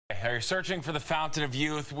Are you searching for the fountain of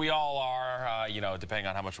youth? We all are, depending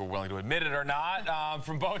on how much we're willing to admit it or not.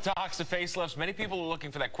 From Botox to facelifts, many people are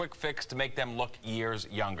looking for that quick fix to make them look years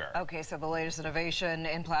younger. Okay, so the latest innovation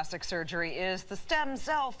in plastic surgery is the stem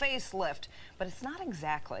cell facelift, but it's not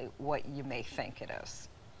exactly what you may think it is.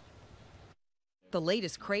 The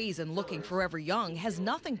latest craze in looking forever young has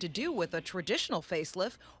nothing to do with a traditional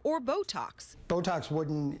facelift or Botox. Botox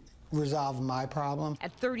wouldn't resolve my problem.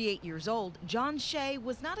 At 38 years old, John Shea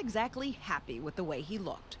was not exactly happy with the way he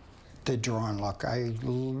looked. The drawn look.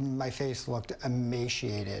 My face looked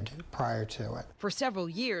emaciated prior to it. For several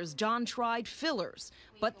years, John tried fillers,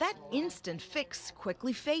 but that instant fix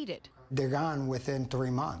quickly faded. They're gone within 3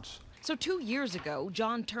 months. So 2 years ago,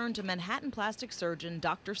 John turned to Manhattan plastic surgeon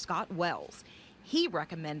Dr. Scott Wells. He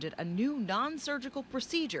recommended a new non-surgical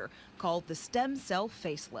procedure called the stem cell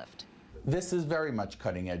facelift. This is very much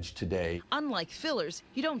cutting edge today. Unlike fillers,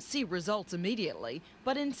 you don't see results immediately,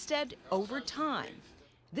 but instead over time.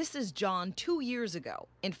 This is John 2 years ago,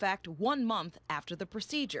 in fact 1 month after the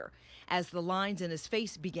procedure, as the lines in his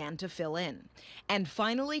face began to fill in. And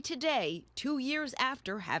finally today, 2 years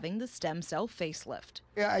after having the stem cell facelift.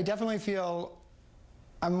 Yeah, I definitely feel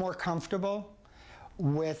I'm more comfortable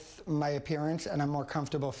with my appearance, and I'm more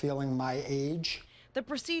comfortable feeling my age. The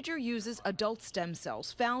procedure uses adult stem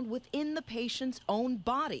cells found within the patient's own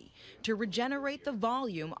body to regenerate the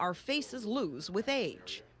volume our faces lose with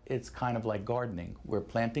age. It's kind of like gardening. We're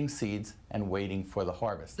planting seeds and waiting for the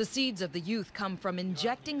harvest. The seeds of the youth come from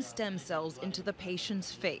injecting stem cells into the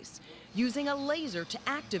patient's face, using a laser to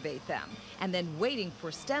activate them, and then waiting for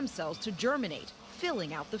stem cells to germinate,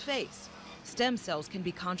 filling out the face. Stem cells can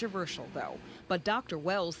be controversial, though, but Dr.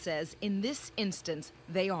 Wells says in this instance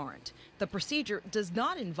they aren't. The procedure does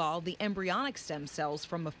not involve the embryonic stem cells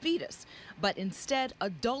from a fetus, but instead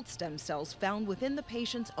adult stem cells found within the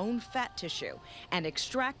patient's own fat tissue and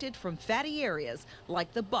extracted from fatty areas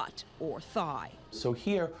like the butt or thigh. So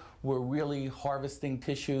here we're really harvesting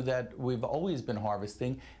tissue that we've always been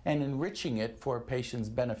harvesting and enriching it for a patient's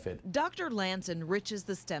benefit. Dr. Lance enriches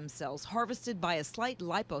the stem cells harvested by a slight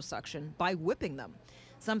liposuction by whipping them.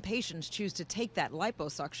 Some patients choose to take that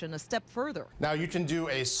liposuction a step further. Now you can do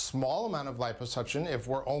a small amount of liposuction if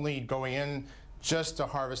we're only going in just to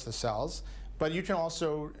harvest the cells, but you can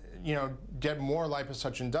also get more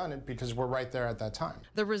liposuction done because we're right there at that time.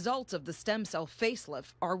 The results of the stem cell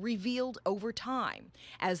facelift are revealed over time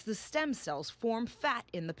as the stem cells form fat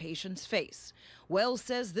in the patient's face. Wells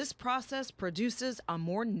says this process produces a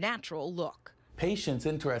more natural look. Patients,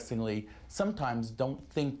 interestingly, sometimes don't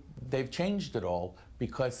think they've changed at all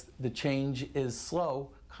because the change is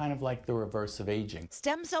slow, kind of like the reverse of aging.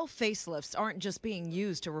 Stem cell facelifts aren't just being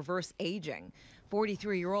used to reverse aging.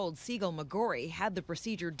 43-year-old Siegel McGorry had the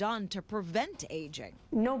procedure done to prevent aging.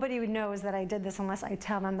 Nobody knows that I did this unless I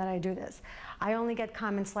tell them that I do this. I only get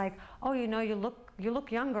comments like, oh, you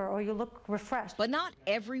look younger, or you look refreshed. But not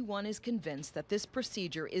everyone is convinced that this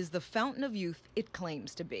procedure is the fountain of youth it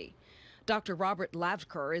claims to be. Dr. Robert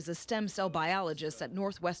Lavker is a stem cell biologist at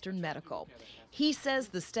Northwestern Medical. He says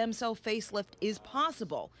the stem cell facelift is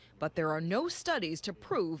possible, but there are no studies to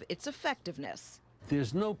prove its effectiveness.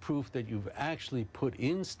 There's no proof that you've actually put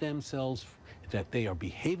in stem cells, that they are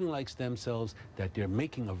behaving like stem cells, that they're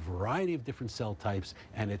making a variety of different cell types,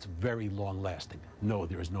 and it's very long lasting. No,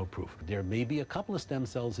 there is no proof. There may be a couple of stem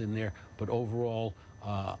cells in there, but overall,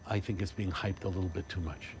 I think it's being hyped a little bit too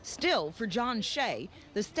much. Still, for John Shea,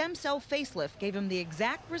 the stem cell facelift gave him the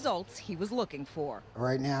exact results he was looking for.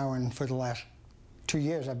 Right now, and for the last 2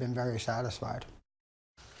 years, I've been very satisfied.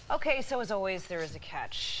 Okay, so as always, there is a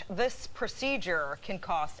catch. This procedure can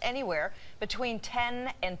cost anywhere between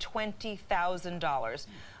 $10,000 and $20,000.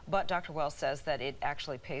 But Dr. Wells says that it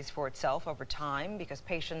actually pays for itself over time because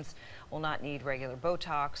patients will not need regular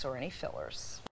Botox or any fillers.